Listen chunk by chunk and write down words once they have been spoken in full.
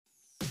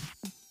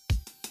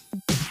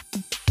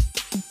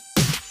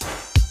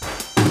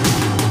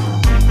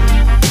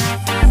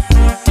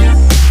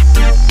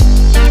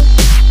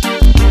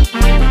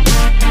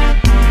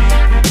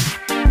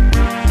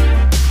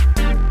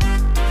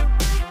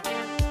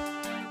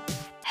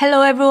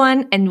Hello,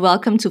 everyone, and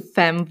welcome to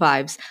Fem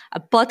Vibes,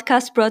 a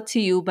podcast brought to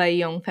you by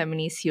Young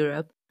Feminists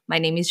Europe. My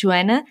name is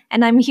Joanna,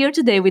 and I'm here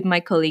today with my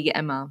colleague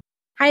Emma.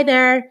 Hi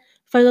there!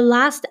 For the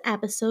last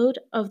episode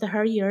of the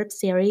Her Europe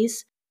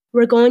series,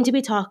 we're going to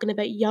be talking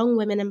about young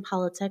women in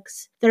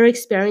politics, their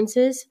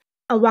experiences,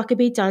 and what could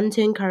be done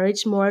to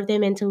encourage more of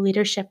them into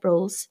leadership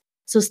roles.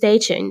 So stay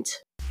tuned.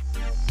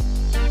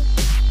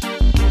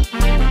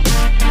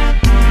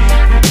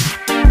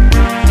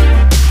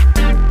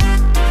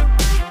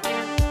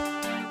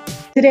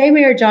 Today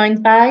we are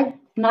joined by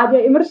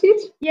Nadia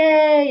Imersic.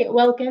 Yay!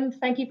 Welcome.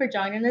 Thank you for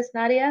joining us,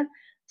 Nadia.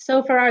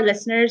 So for our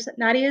listeners,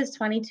 Nadia is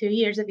 22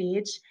 years of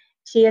age.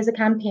 She is a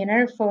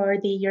campaigner for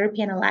the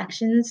European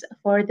elections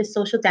for the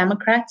Social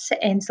Democrats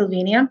in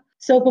Slovenia.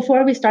 So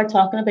before we start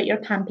talking about your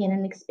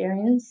campaigning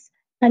experience,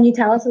 can you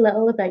tell us a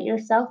little about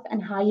yourself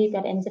and how you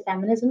got into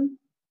feminism?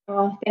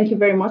 Thank you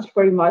very much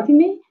for inviting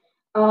me.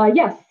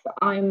 Yes,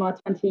 I'm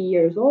 20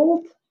 years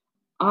old.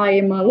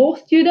 I'm a law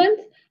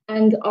student,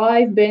 and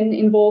I've been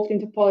involved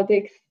in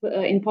politics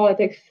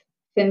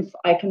since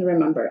I can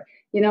remember.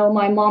 You know,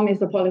 my mom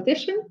is a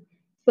politician,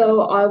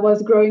 so I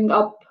was growing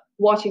up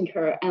watching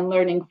her and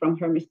learning from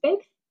her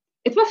mistakes.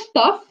 It was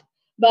tough,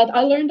 but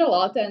I learned a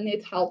lot, and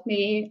it helped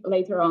me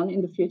later on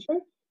in the future.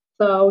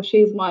 So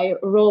she's my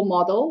role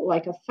model,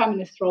 like a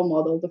feminist role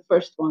model, the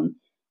first one.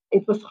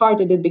 It was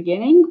hard at the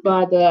beginning,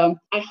 but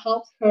I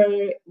helped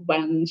her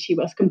when she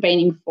was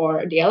campaigning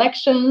for the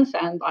elections,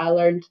 and I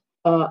learned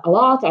a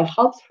lot. I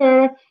helped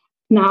her.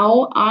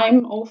 Now I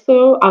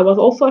was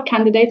also a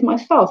candidate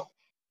myself.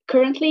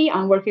 Currently,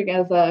 I'm working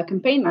as a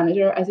campaign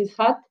manager, as you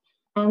said,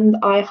 and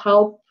I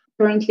help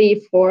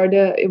currently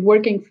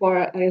working for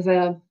as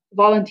a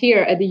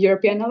volunteer at the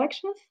European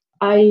elections.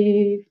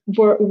 I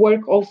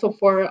work also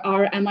for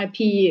our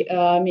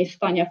MIP, Miss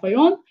Tanja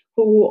Fajon,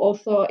 who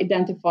also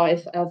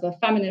identifies as a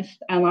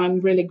feminist, and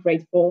I'm really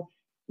grateful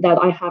that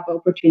I have the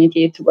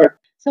opportunity to work.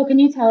 So can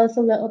you tell us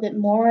a little bit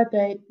more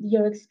about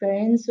your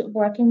experience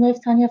working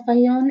with Tanja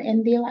Fajon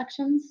in the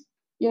elections?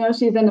 You know,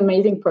 she's an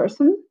amazing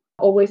person,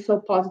 always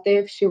so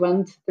positive. She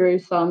went through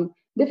some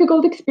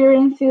difficult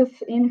experiences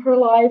in her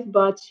life,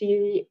 but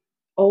she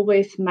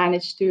always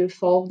managed to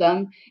solve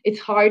them.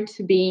 It's hard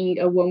to being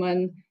a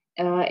woman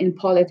in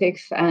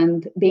politics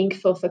and being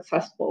so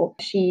successful.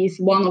 She's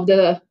one of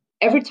the,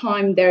 every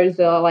time there's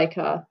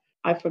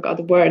I forgot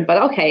the word, but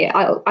okay,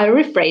 I'll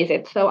rephrase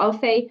it. So I'll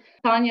say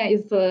Tanja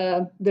is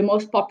the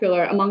most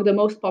popular, among the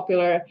most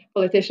popular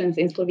politicians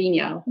in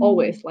Slovenia,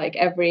 always, like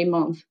every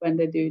month when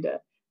they do the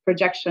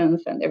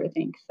projections and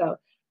everything. So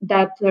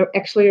that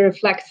actually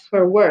reflects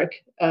her work,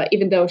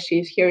 even though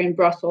she's here in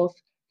Brussels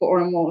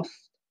for almost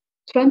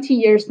 20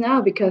 years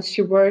now, because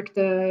she worked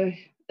as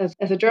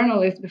a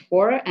journalist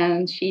before,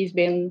 and she's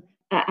been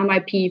at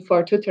MIP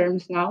for 2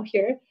 terms now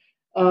here.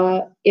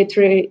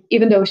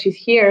 Even though she's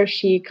here,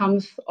 she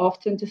comes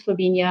often to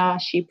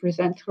Slovenia. She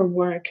presents her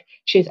work.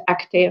 She's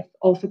active,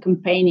 also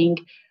campaigning.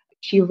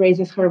 She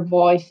raises her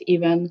voice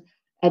even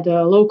at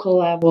the local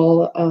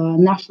level,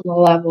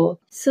 national level.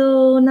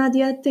 So,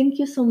 Nadia, thank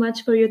you so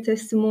much for your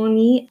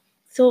testimony.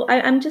 So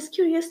I'm just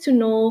curious to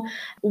know,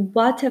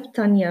 what have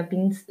Tanja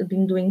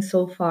been doing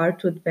so far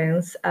to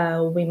advance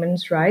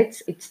women's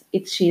rights?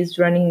 She's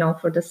running now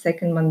for the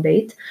second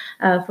mandate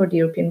for the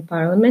European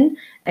Parliament,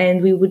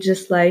 and we would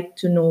just like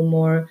to know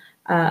more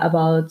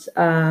about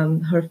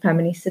her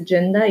feminist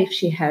agenda, if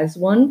she has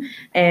one,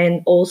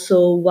 and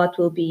also what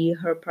will be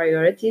her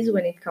priorities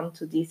when it comes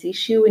to this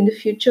issue in the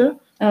future.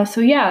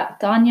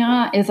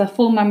 Tanja is a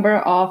full member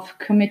of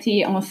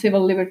Committee on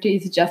Civil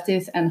Liberties,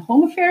 Justice and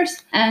Home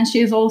Affairs, and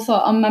she is also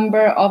a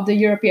member of the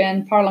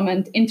European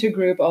Parliament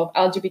Intergroup of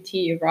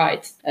LGBT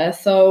rights.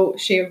 So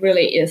she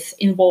really is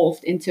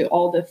involved into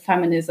all the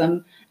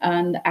feminism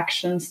and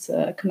actions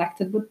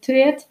connected to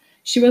it.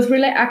 She was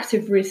really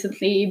active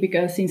recently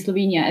because in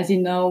Slovenia, as you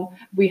know,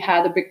 we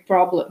had a big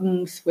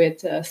problems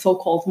with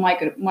so-called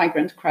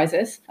migrant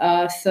crisis.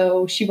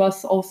 So she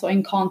was also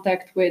in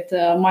contact with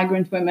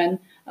migrant women.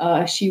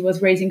 She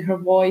was raising her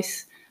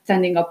voice,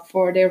 standing up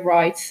for their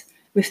rights.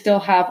 We still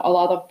have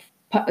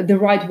the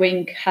right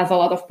wing has a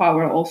lot of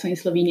power also in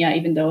Slovenia,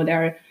 even though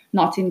they're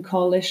not in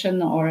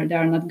coalition or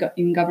they're not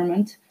in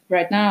government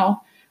right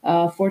now,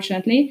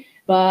 fortunately.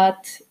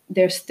 But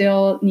there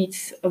still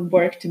needs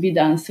work to be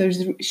done. So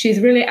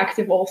she's really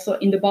active also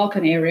in the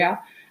Balkan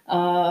area,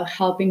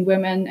 helping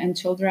women and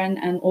children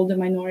and all the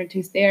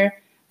minorities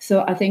there.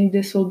 So I think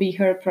this will be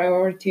her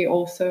priority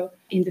also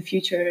in the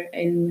future,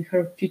 in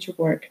her future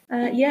work.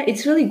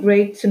 It's really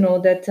great to know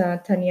that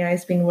Tanja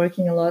has been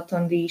working a lot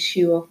on the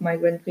issue of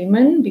migrant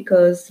women,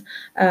 because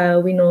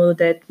we know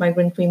that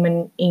migrant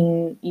women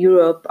in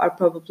Europe are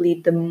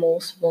probably the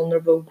most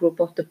vulnerable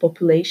group of the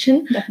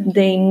population. Definitely.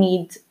 They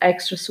need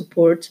extra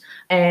support,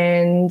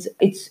 and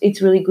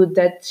it's really good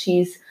that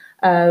she's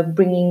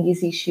bringing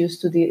these issues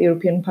to the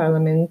European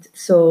Parliament.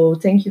 So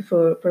thank you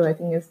for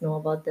letting us know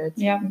about that.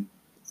 Yeah.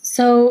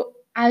 So,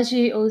 as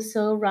you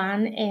also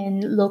ran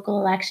in local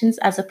elections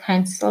as a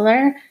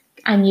councillor,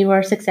 and you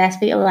were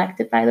successfully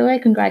elected, by the way,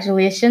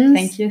 congratulations.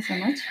 Thank you so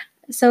much.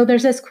 So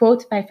there's this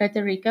quote by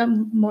Federica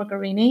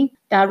Mogherini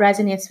that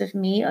resonates with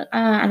me,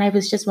 and I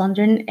was just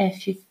wondering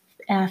if you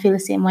feel the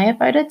same way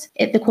about it.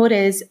 The quote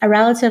is, "A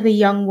relatively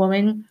young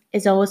woman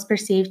is always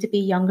perceived to be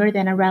younger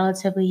than a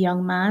relatively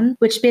young man,"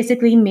 which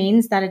basically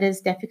means that it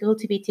is difficult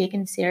to be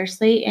taken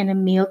seriously in a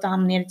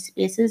male-dominated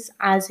spaces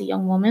as a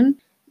young woman.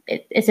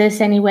 Is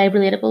this any way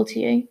relatable to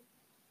you?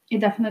 It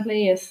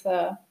definitely is.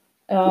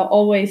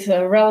 Always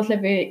a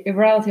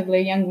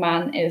relatively young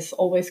man is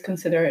always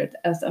considered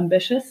as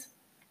ambitious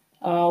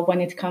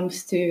when it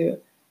comes to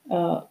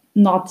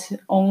not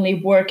only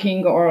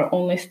working or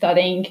only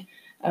studying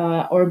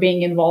or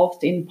being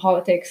involved in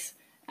politics.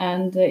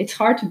 And it's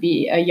hard to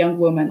be a young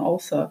woman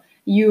also.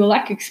 You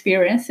lack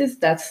experiences,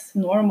 that's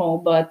normal,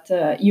 but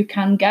you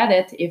can get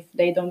it if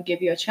they don't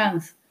give you a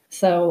chance.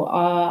 So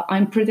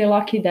I'm pretty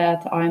lucky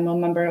that I'm a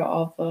member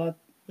of a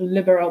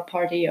Liberal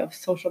Party of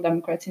Social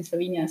Democrats in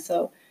Slovenia.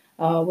 So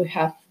we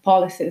have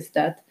policies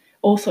that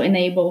also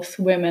enables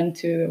women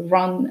to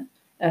run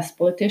as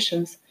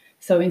politicians.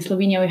 So in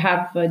Slovenia, we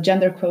have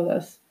gender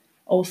quotas.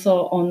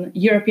 Also on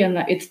European,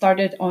 it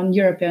started on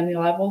European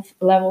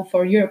level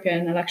for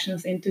European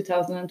elections in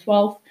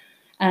 2012.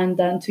 And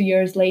then 2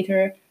 years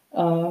later,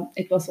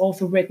 it was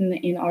also written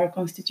in our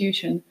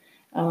constitution.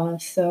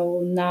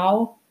 So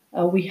now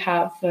we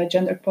have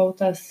gender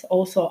quotas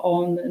also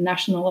on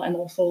national and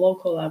also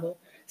local level.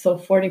 So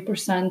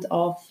 40%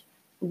 of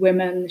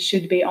women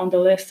should be on the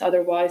list,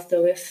 otherwise the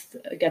list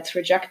gets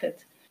rejected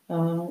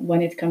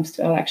when it comes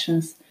to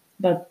elections.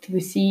 But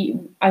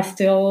I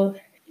still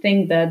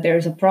think that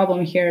there's a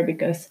problem here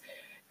because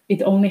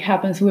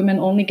women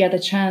only get a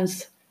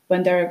chance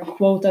when there are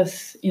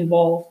quotas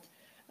involved.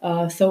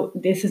 So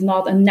this is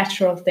not a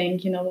natural thing,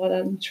 you know what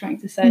I'm trying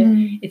to say?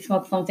 Mm-hmm. It's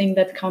not something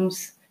that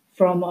comes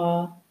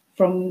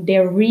from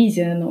their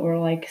reason or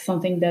like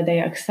something that they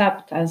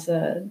accept as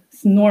a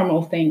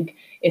normal thing.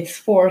 It's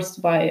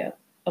forced by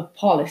a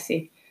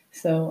policy.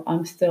 So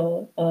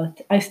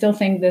I still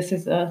think this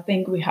is a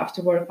thing we have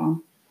to work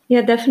on.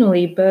 Yeah,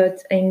 definitely.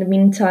 But in the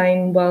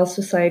meantime, while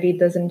society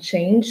doesn't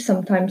change,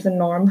 sometimes the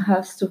norm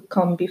has to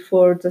come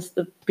before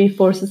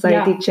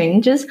society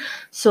changes.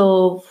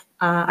 So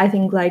I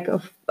think like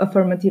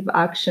affirmative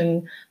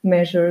action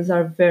measures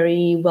are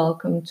very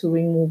welcome to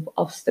remove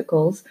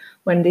obstacles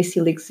when they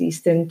still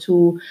exist and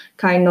to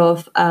kind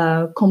of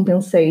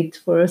compensate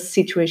for a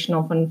situation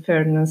of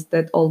unfairness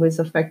that always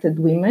affected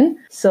women.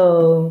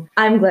 So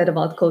I'm glad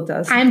about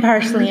quotas. I'm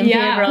personally in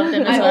favor of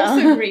them as well. I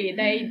also agree.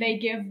 They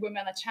give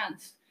women a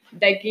chance.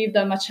 They give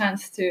them a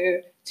chance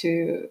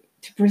to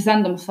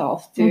present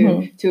themselves,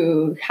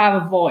 to have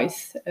a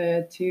voice,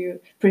 to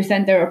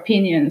present their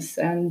opinions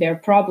and their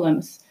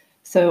problems.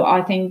 So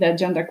I think that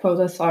gender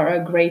quotas are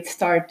a great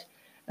start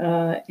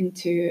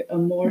into a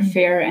more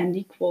fair and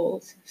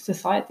equal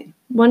society.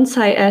 Once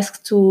I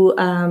asked to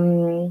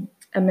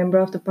a member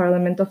of the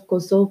Parliament of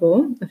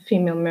Kosovo, a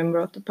female member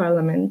of the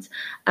Parliament,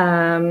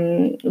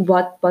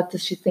 what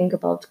does she think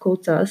about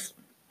quotas?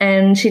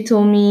 And she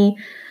told me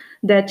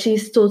that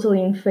she's totally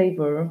in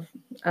favor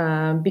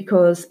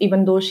because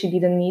even though she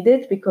didn't need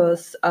it,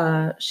 because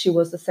she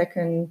was the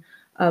second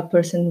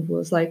person who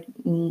was like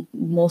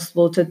most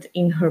voted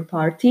in her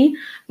party.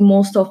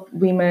 Most of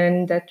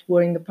women that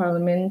were in the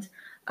parliament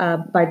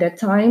by that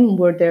time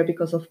were there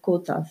because of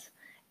quotas.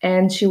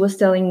 And she was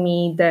telling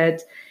me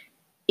that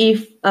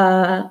if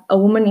a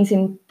woman is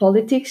in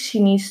politics, she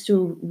needs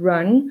to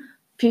run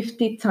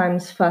 50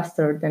 times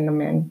faster than a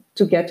man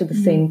to get to the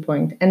same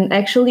point. And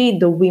actually,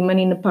 the women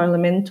in the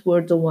parliament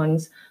were the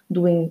ones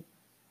doing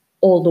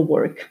all the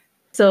work.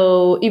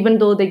 So even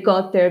though they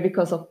got there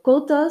because of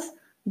quotas,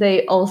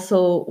 they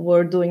also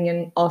were doing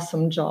an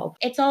awesome job.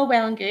 It's all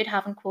well and good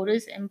having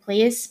quotas in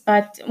place,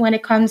 but when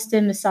it comes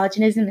to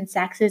misogynism and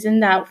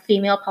sexism that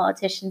female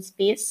politicians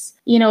face,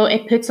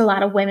 it puts a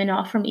lot of women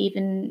off from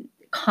even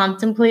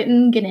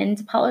contemplating getting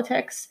into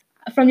politics.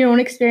 From your own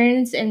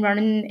experience in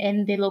running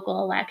in the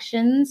local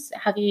elections,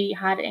 have you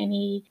had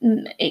any,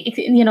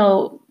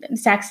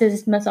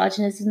 sexist,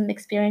 misogynism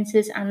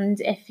experiences? And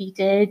if you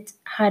did,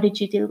 how did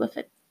you deal with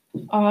it?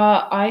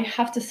 I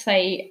have to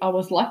say I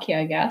was lucky,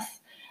 I guess.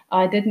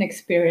 I didn't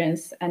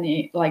experience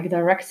any like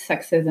direct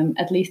sexism.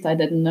 At least I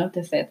didn't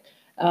notice it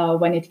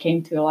when it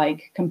came to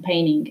like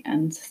campaigning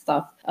and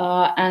stuff.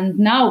 And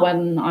now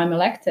when I'm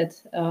elected,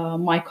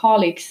 my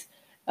colleagues,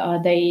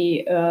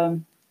 they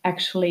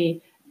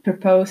actually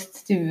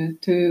proposed to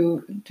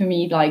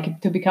me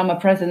like to become a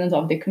president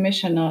of the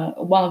commission,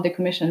 one of the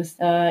commissions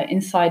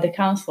inside the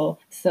council.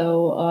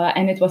 So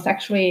and it was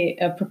actually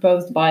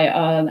proposed by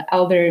an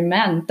elderly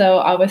man. So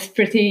I was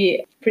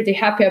pretty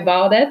happy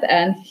about it.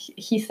 And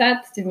he said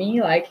to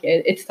me like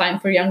it's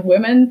time for young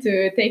women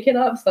to take it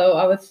up. So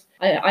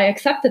I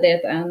accepted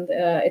it, and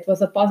it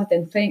was a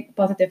positive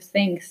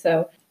thing.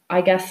 So I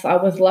guess I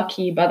was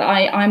lucky, but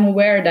I'm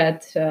aware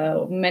that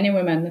many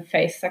women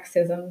face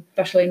sexism,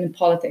 especially in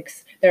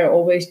politics. They're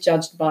always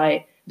judged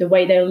by the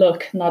way they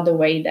look, not the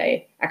way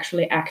they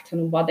actually act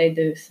and what they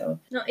do. So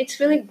no, it's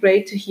really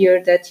great to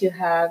hear that you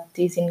have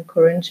this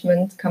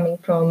encouragement coming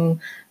from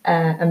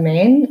a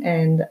man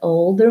and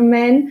older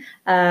man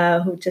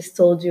who just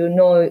told you,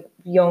 no,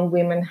 young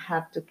women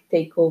have to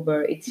take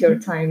over. It's your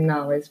time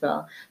now as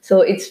well.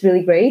 So it's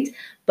really great.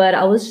 But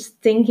I was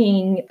just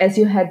thinking, as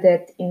you had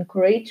that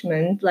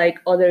encouragement, like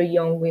other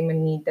young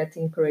women need that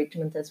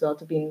encouragement as well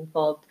to be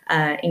involved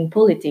in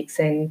politics,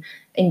 and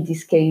in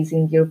this case,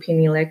 in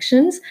European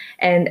elections.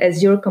 And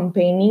as you're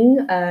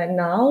campaigning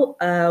now,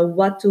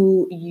 what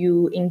do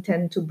you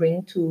intend to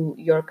bring to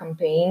your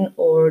campaign,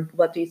 or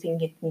what do you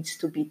think it needs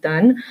to be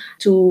done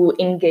to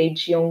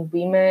engage young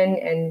women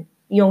and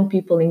young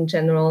people in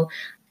general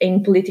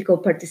in political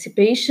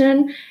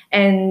participation?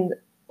 And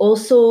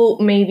also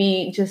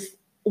maybe just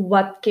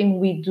what can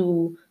we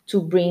do to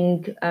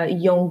bring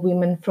young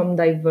women from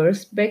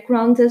diverse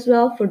backgrounds as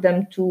well, for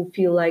them to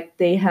feel like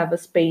they have a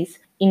space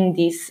in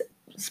this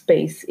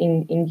space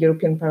in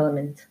European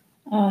Parliament?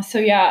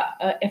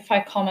 If I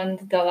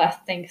comment the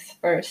last things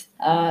first.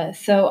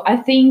 So I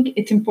think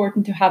it's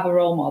important to have a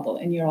role model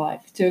in your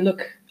life, to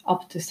look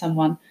up to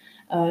someone.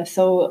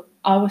 So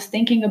I was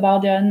thinking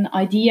about an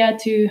idea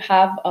to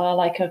have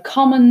like a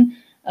common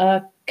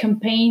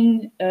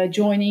campaign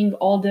joining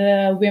all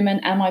the women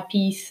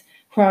MIPs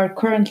who are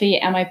currently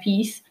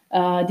MIPs,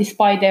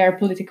 despite their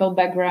political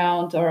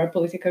background or a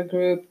political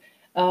group.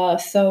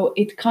 So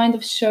it kind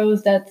of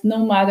shows that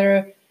no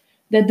matter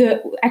that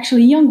the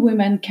actually young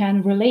women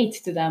can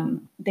relate to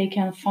them, they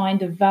can find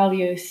the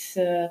values,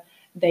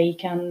 they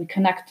can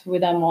connect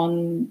with them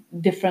on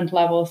different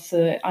levels.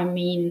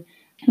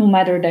 No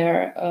matter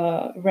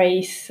their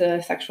race,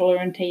 sexual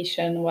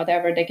orientation,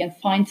 whatever, they can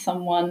find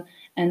someone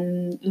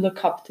and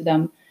look up to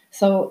them.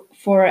 So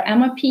for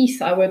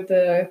MIPs, I would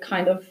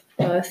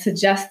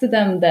suggest to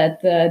them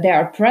that they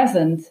are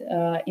present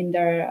in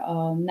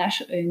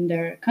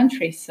their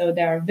countries, so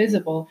they are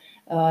visible.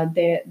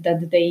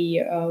 That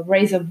they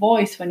raise a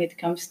voice when it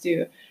comes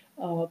to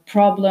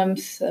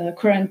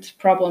current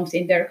problems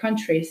in their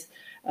countries,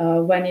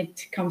 when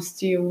it comes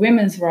to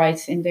women's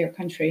rights in their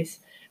countries.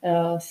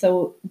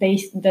 So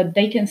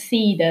they can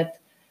see that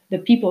the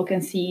people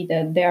can see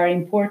that they are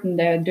important.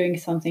 They are doing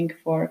something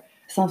for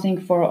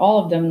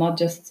all of them, not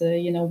just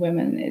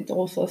women. It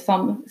also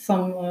some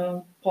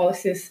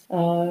policies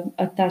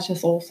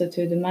attaches also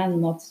to the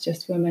men, not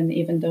just women,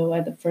 even though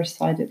at the first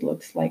sight it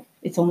looks like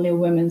it's only a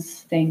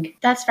women's thing.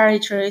 That's very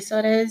true. So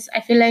it is.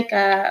 I feel like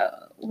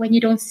when you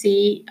don't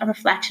see a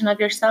reflection of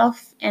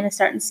yourself in a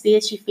certain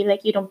space, you feel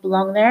like you don't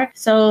belong there.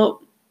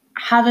 So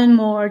having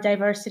more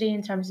diversity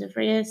in terms of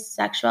race,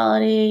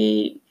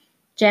 sexuality,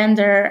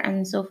 gender,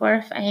 and so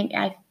forth,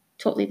 I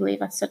totally believe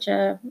that's such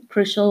a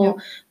crucial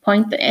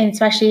point, and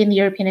especially in the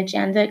European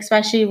agenda,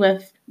 especially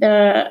with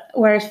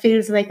where it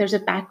feels like there's a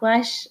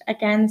backlash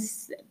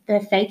against the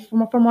fight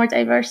for more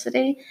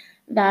diversity,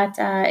 that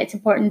it's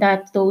important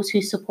that those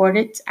who support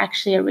it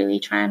actually are really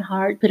trying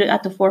hard, put it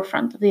at the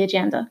forefront of the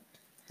agenda.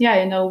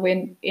 Yeah,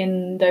 when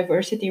in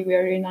diversity we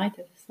are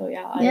united. So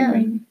I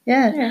agree.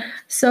 Yeah.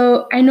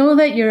 So I know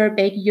that you're a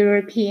big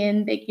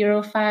European, big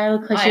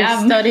Europhile, because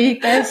you've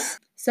studied this.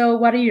 So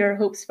what are your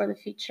hopes for the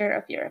future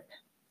of Europe?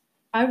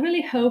 I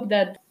really hope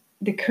that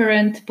the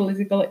current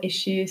political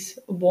issues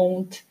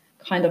won't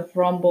kind of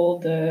rumble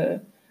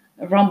the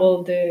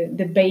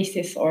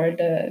basis or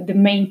the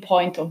main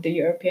point of the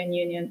European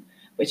Union,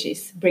 which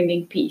is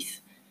bringing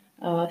peace.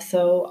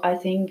 So I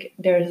think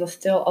there is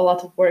still a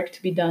lot of work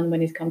to be done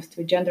when it comes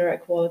to gender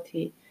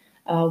equality,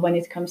 when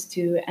it comes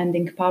to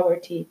ending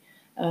poverty,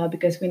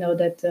 because we know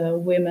that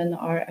women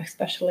are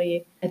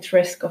especially at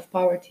risk of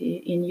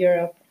poverty in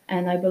Europe.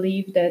 And I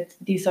believe that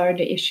these are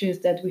the issues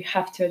that we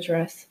have to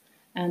address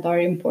and are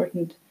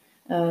important.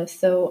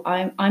 So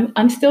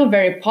I'm still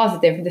very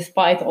positive,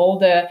 despite all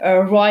the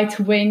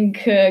right-wing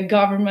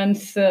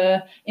governments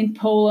in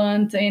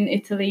Poland, in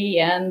Italy,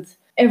 and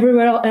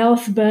everywhere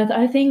else. But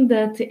I think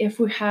that if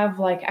we have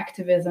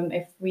activism,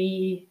 if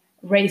we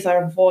raise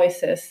our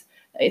voices,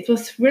 it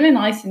was really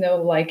nice,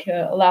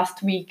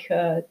 last week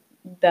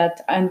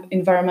that an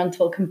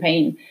environmental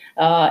campaign.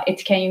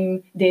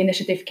 The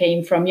initiative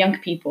came from young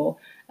people.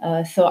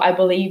 So I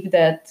believe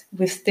that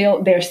there's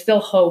still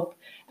hope,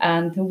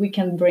 and we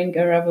can bring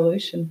a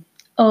revolution.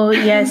 Oh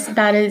yes,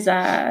 that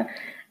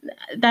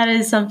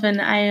is something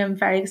I am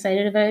very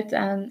excited about.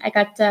 I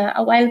got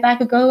a while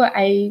back ago,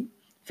 I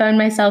found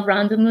myself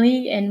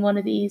randomly in one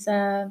of these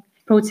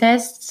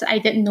protests I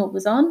didn't know it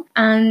was on,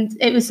 and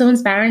it was so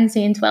inspiring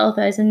seeing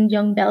 12,000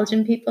 young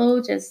Belgian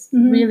people just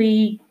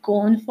really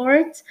going for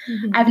it.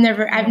 I've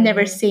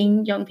never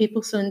seen young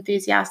people so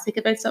enthusiastic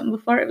about something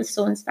before. It was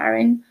so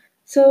inspiring.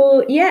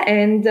 So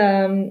and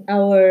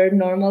our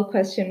normal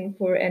question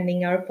for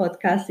ending our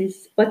podcast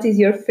is, what is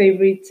your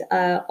favorite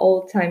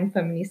all-time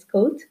feminist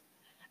quote?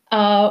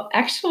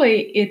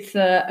 Actually, it's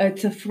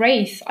a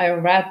phrase I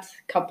read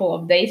a couple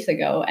of days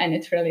ago, and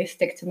it really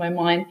stuck to my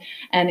mind.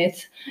 And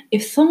it's,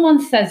 if someone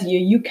says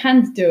you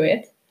can't do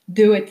it,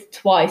 do it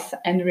twice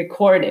and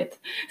record it.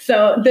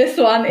 So this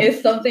one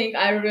is something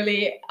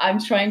I'm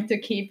trying to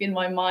keep in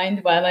my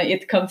mind when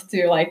it comes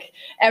to like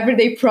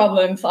everyday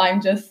problems.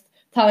 I'm just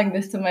telling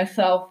this to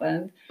myself,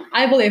 and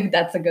I believe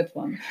that's a good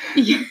one.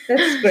 Yeah,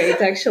 that's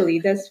great, actually.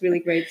 That's really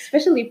great,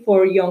 especially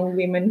for young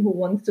women who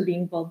want to be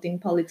involved in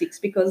politics,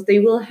 because they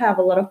will have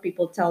a lot of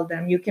people tell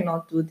them you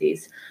cannot do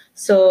this.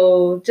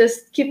 So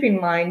just keep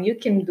in mind you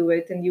can do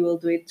it, and you will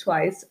do it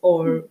twice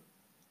or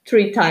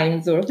 3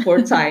 times or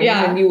 4 times,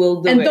 Yeah. and you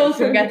will do it. And don't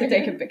forget to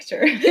take a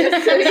picture.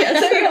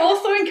 So you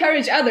also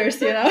encourage others,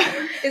 you know.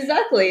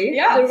 Exactly.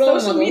 Yeah, The role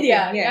social model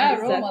media. thing. Yeah,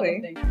 exactly. role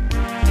model thing.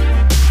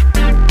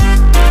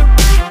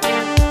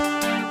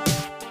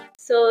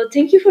 So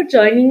thank you for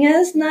joining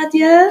us,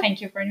 Nadia.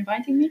 Thank you for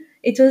inviting me.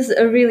 It was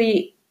a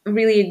really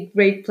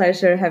great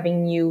pleasure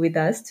having you with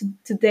us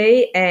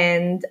today,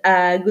 and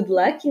good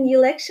luck in the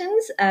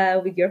elections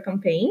with your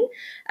campaign.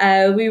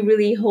 We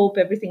really hope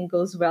everything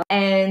goes well,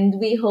 and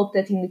we hope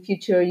that in the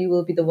future you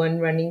will be the one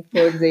running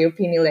for the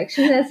European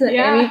election as an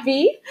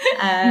MEP.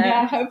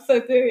 Yeah, I hope so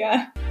too,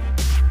 yeah.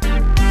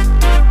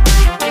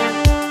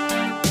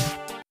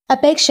 A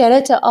big shout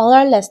out to all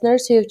our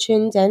listeners who have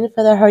tuned in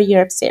for the Her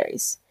Europe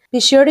series. Be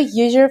sure to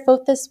use your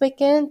vote this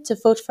weekend to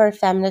vote for a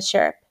feminist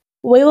Europe.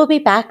 We will be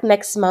back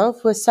next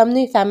month with some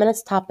new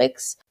feminist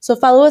topics, so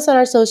follow us on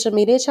our social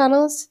media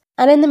channels.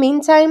 And in the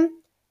meantime,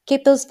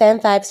 keep those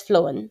fem vibes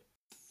flowing.